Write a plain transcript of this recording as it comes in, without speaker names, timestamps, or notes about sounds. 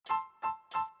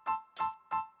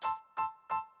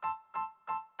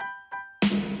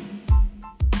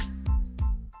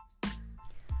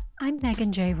I'm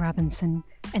Megan J. Robinson,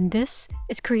 and this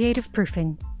is Creative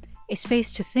Proofing, a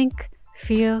space to think,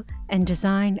 feel, and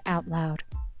design out loud.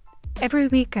 Every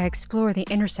week I explore the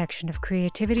intersection of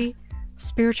creativity,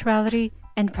 spirituality,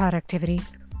 and productivity,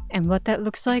 and what that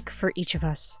looks like for each of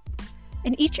us.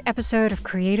 In each episode of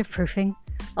Creative Proofing,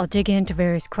 I'll dig into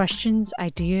various questions,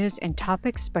 ideas, and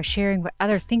topics by sharing what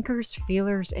other thinkers,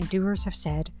 feelers, and doers have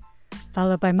said,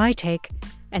 followed by my take,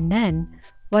 and then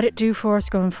what it do for us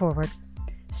going forward.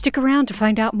 Stick around to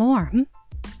find out more.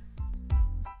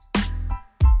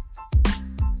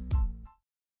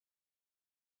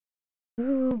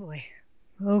 Oh boy.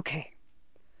 Okay.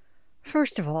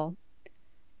 First of all,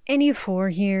 Enneagram 4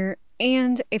 here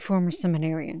and a former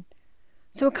seminarian.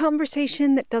 So a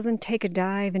conversation that doesn't take a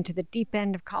dive into the deep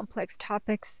end of complex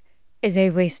topics is a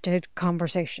wasted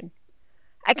conversation.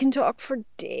 I can talk for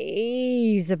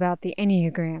days about the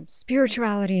Enneagram,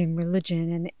 spirituality and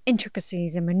religion, and the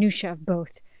intricacies and minutiae of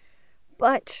both.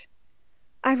 But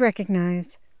I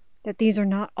recognize that these are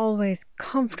not always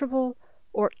comfortable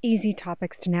or easy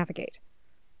topics to navigate.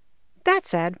 That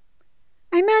said,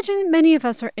 I imagine many of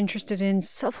us are interested in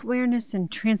self-awareness and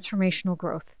transformational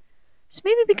growth. So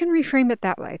maybe we can reframe it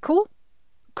that way. Cool?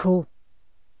 Cool.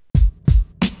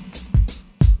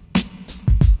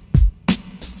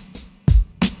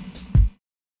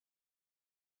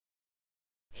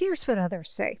 Here's what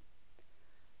others say.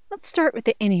 Let's start with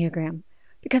the Enneagram,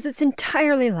 because it's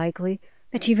entirely likely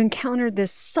that you've encountered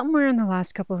this somewhere in the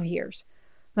last couple of years,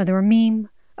 whether a meme,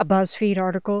 a BuzzFeed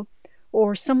article,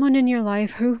 or someone in your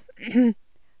life who,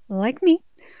 like me,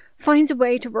 finds a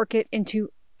way to work it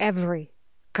into every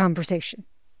conversation.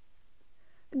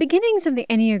 The beginnings of the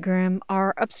Enneagram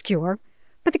are obscure,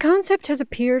 but the concept has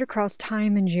appeared across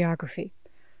time and geography,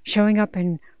 showing up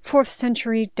in 4th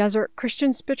century desert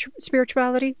Christian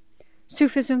spirituality,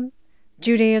 Sufism,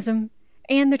 Judaism,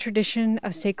 and the tradition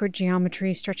of sacred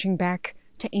geometry stretching back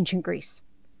to ancient Greece.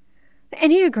 The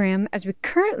Enneagram, as we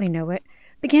currently know it,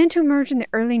 began to emerge in the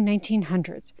early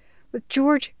 1900s with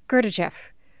George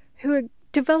Gurdjieff, who had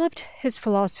developed his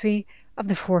philosophy of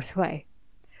the fourth way.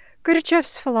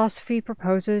 Gurdjieff's philosophy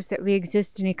proposes that we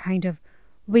exist in a kind of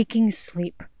waking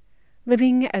sleep,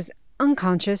 living as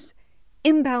unconscious,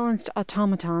 imbalanced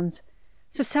automatons,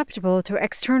 susceptible to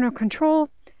external control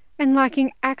and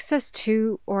lacking access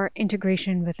to or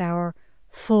integration with our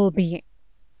full being.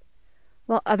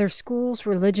 While other schools,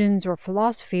 religions, or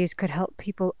philosophies could help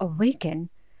people awaken,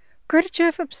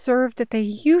 Gurdjieff observed that they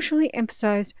usually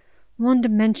emphasize one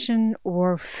dimension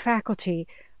or faculty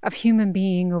of human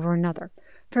being over another.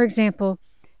 For example,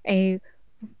 a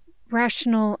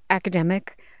rational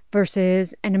academic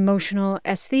versus an emotional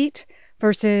aesthete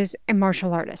versus a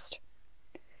martial artist.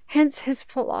 Hence his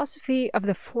philosophy of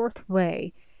the fourth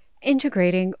way,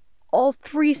 integrating all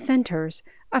three centers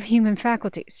of human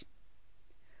faculties.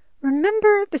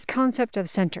 Remember this concept of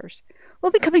centers.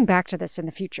 We'll be coming back to this in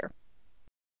the future.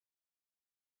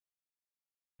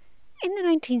 In the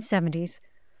 1970s,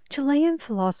 Chilean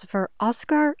philosopher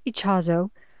Oscar Ichazo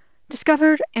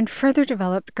discovered and further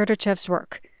developed Gurdjieff's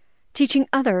work, teaching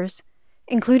others,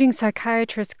 including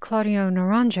psychiatrist Claudio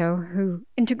Naranjo, who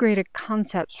integrated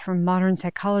concepts from modern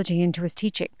psychology into his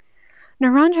teaching.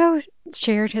 Naranjo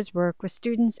shared his work with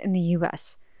students in the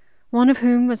U.S., one of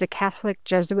whom was a Catholic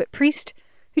Jesuit priest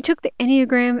who took the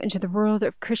Enneagram into the world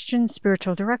of Christian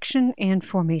spiritual direction and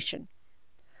formation.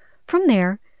 From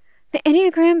there, the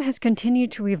Enneagram has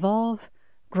continued to evolve,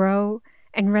 grow,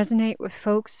 and resonate with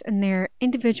folks in their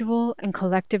individual and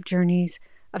collective journeys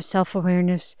of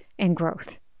self-awareness and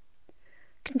growth.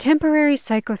 Contemporary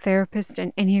psychotherapist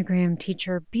and Enneagram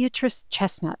teacher Beatrice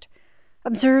Chestnut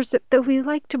observes that though we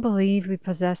like to believe we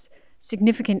possess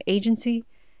significant agency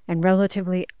and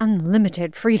relatively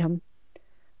unlimited freedom,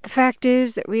 the fact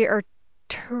is that we are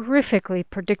terrifically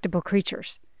predictable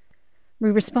creatures. We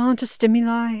respond to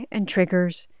stimuli and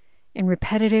triggers in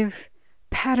repetitive,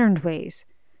 patterned ways,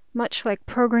 much like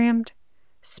programmed,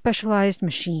 specialized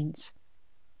machines.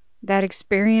 That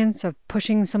experience of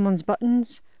pushing someone's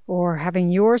buttons or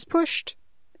having yours pushed,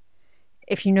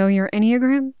 if you know your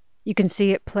Enneagram, you can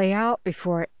see it play out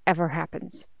before it ever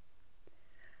happens.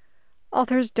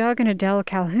 Authors Doug and Adele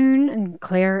Calhoun and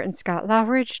Claire and Scott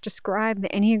Lowridge describe the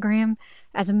Enneagram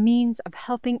as a means of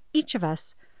helping each of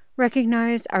us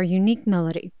recognize our unique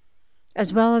melody,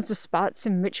 as well as the spots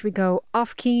in which we go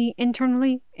off-key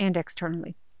internally and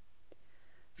externally.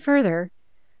 Further,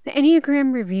 the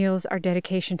Enneagram reveals our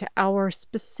dedication to our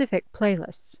specific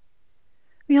playlists.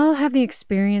 We all have the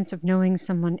experience of knowing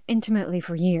someone intimately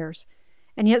for years,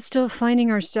 and yet still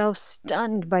finding ourselves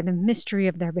stunned by the mystery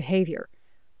of their behavior,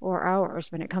 or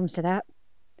ours when it comes to that.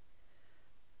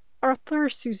 Author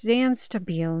Suzanne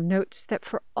Stabile notes that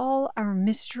for all our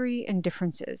mystery and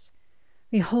differences,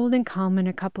 we hold in common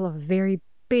a couple of very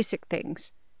basic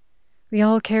things. We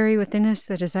all carry within us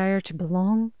the desire to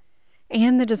belong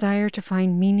and the desire to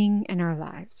find meaning in our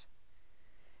lives.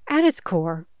 At its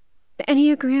core, the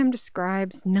Enneagram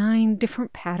describes 9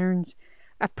 different patterns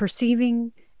of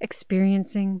perceiving,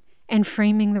 experiencing, and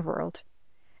framing the world,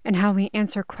 and how we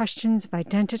answer questions of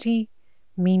identity,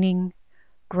 meaning,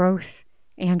 growth,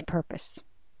 and purpose.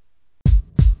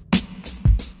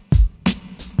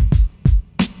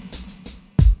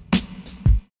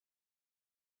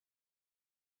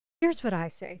 Here's what I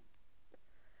say.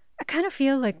 I kind of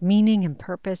feel like meaning and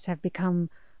purpose have become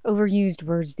overused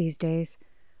words these days,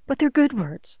 but they're good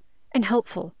words and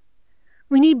helpful.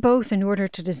 We need both in order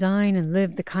to design and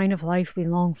live the kind of life we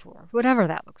long for, whatever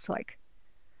that looks like.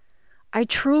 I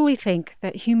truly think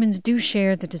that humans do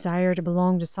share the desire to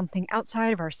belong to something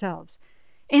outside of ourselves,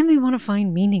 and we want to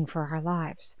find meaning for our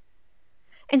lives.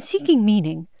 In seeking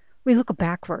meaning, we look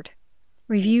backward,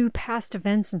 review past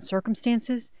events and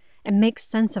circumstances, and make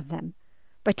sense of them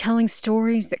by telling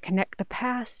stories that connect the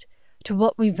past to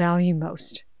what we value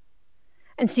most.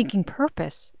 In seeking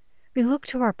purpose, we look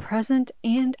to our present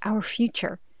and our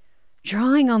future,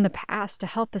 drawing on the past to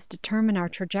help us determine our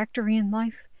trajectory in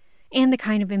life and the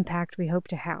kind of impact we hope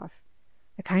to have,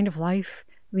 the kind of life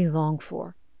we long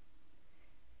for.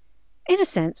 In a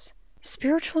sense, the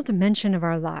spiritual dimension of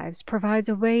our lives provides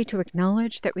a way to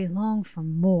acknowledge that we long for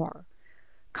more: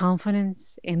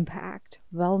 confidence, impact,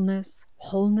 wellness,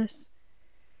 wholeness.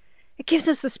 It gives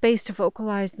us the space to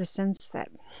vocalize the sense that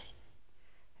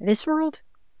this world,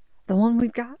 the one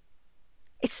we've got,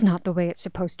 it's not the way it's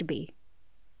supposed to be.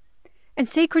 And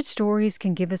sacred stories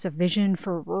can give us a vision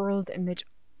for a world in which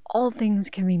all things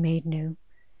can be made new,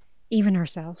 even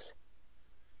ourselves.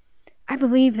 I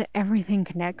believe that everything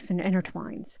connects and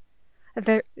intertwines, that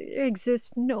there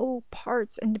exist no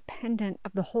parts independent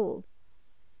of the whole.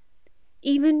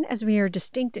 Even as we are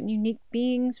distinct and unique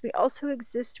beings, we also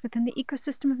exist within the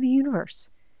ecosystem of the universe,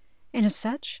 and as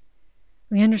such,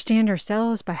 we understand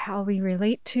ourselves by how we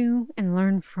relate to and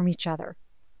learn from each other.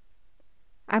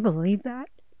 I believe that,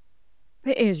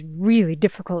 but it is really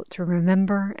difficult to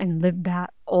remember and live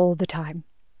that all the time.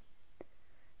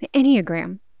 The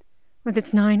Enneagram, with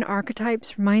its 9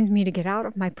 archetypes, reminds me to get out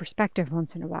of my perspective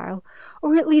once in a while,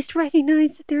 or at least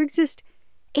recognize that there exist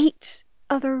 8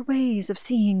 other ways of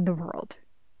seeing the world.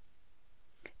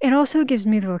 It also gives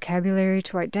me the vocabulary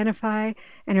to identify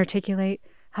and articulate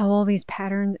how all these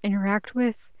patterns interact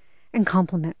with and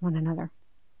complement one another.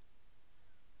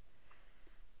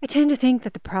 I tend to think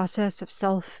that the process of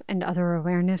self and other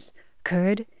awareness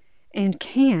could and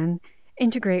can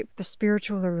integrate with the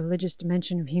spiritual or religious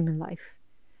dimension of human life.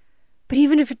 But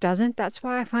even if it doesn't, that's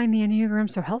why I find the Enneagram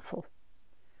so helpful.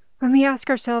 When we ask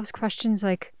ourselves questions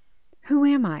like, who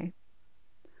am I?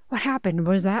 What happened?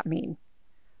 What does that mean?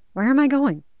 Where am I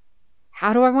going?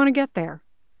 How do I want to get there?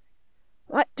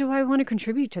 What do I want to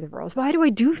contribute to the world? Why do I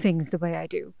do things the way I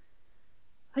do?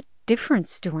 What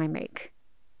difference do I make?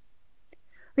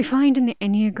 We find in the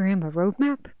Enneagram a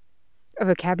roadmap, a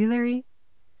vocabulary,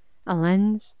 a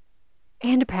lens,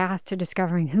 and a path to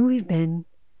discovering who we've been,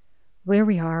 where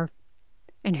we are,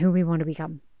 and who we want to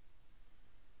become.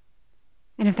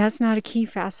 And if that's not a key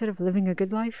facet of living a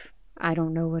good life, I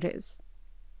don't know what is.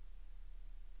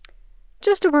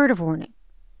 Just a word of warning.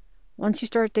 Once you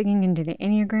start digging into the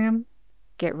Enneagram,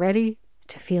 get ready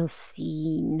to feel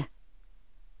seen.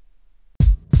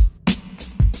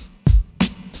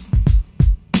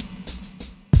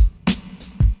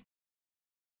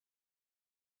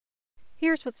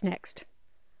 Here's what's next.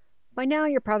 By now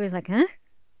you're probably like, huh?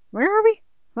 Where are we?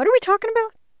 What are we talking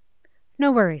about?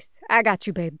 No worries. I got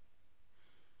you, babe.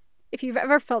 If you've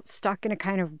ever felt stuck in a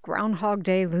kind of Groundhog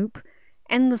Day loop,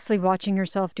 endlessly watching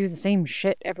yourself do the same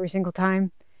shit every single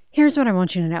time, here's what I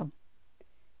want you to know.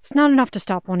 It's not enough to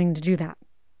stop wanting to do that.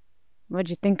 What'd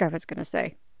you think I was going to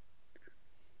say?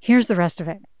 Here's the rest of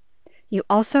it. You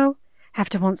also have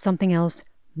to want something else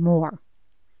more.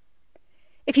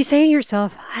 If you say to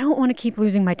yourself, I don't want to keep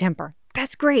losing my temper,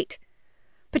 that's great.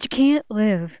 But you can't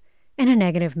live in a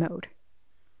negative mode.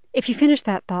 If you finish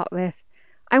that thought with,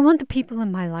 I want the people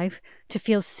in my life to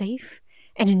feel safe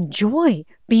and enjoy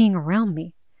being around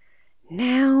me,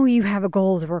 now you have a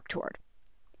goal to work toward.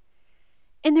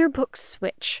 In their book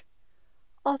Switch,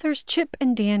 authors Chip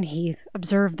and Dan Heath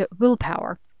observed that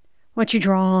willpower, what you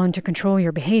draw on to control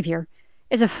your behavior,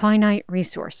 is a finite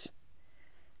resource,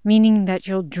 meaning that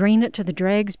you'll drain it to the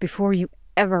dregs before you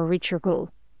ever reach your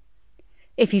goal.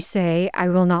 If you say, I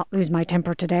will not lose my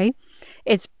temper today,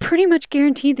 it's pretty much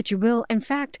guaranteed that you will, in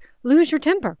fact, lose your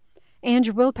temper and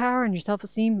your willpower and your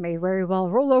self-esteem may very well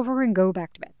roll over and go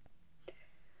back to bed.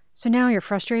 So now you're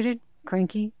frustrated,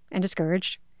 cranky, and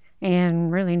discouraged,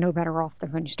 and really no better off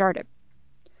than when you started.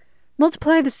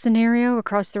 Multiply this scenario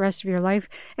across the rest of your life,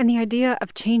 and the idea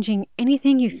of changing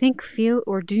anything you think, feel,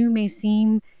 or do may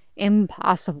seem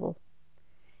impossible.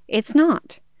 It's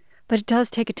not, but it does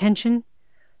take attention,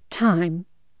 time,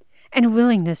 and a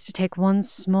willingness to take one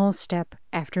small step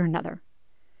after another.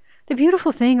 The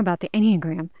beautiful thing about the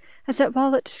Enneagram is that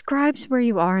while it describes where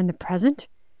you are in the present,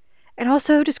 it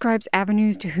also describes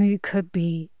avenues to who you could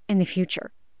be in the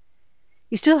future.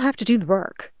 You still have to do the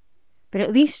work, but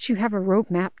at least you have a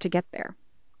roadmap to get there.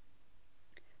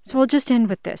 So I'll just end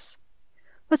with this.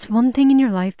 What's one thing in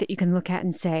your life that you can look at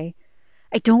and say,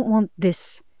 I don't want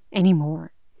this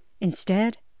anymore.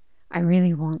 Instead, I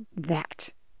really want that.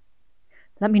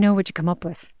 Let me know what you come up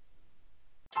with.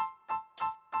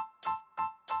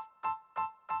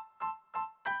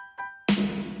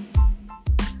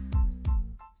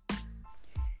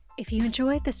 If you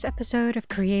enjoyed this episode of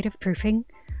Creative Proofing,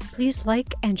 please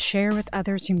like and share with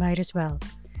others who might as well.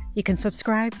 You can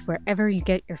subscribe wherever you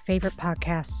get your favorite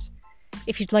podcasts.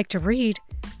 If you'd like to read,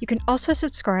 you can also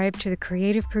subscribe to the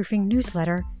Creative Proofing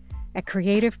newsletter at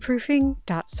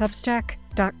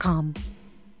creativeproofing.substack.com.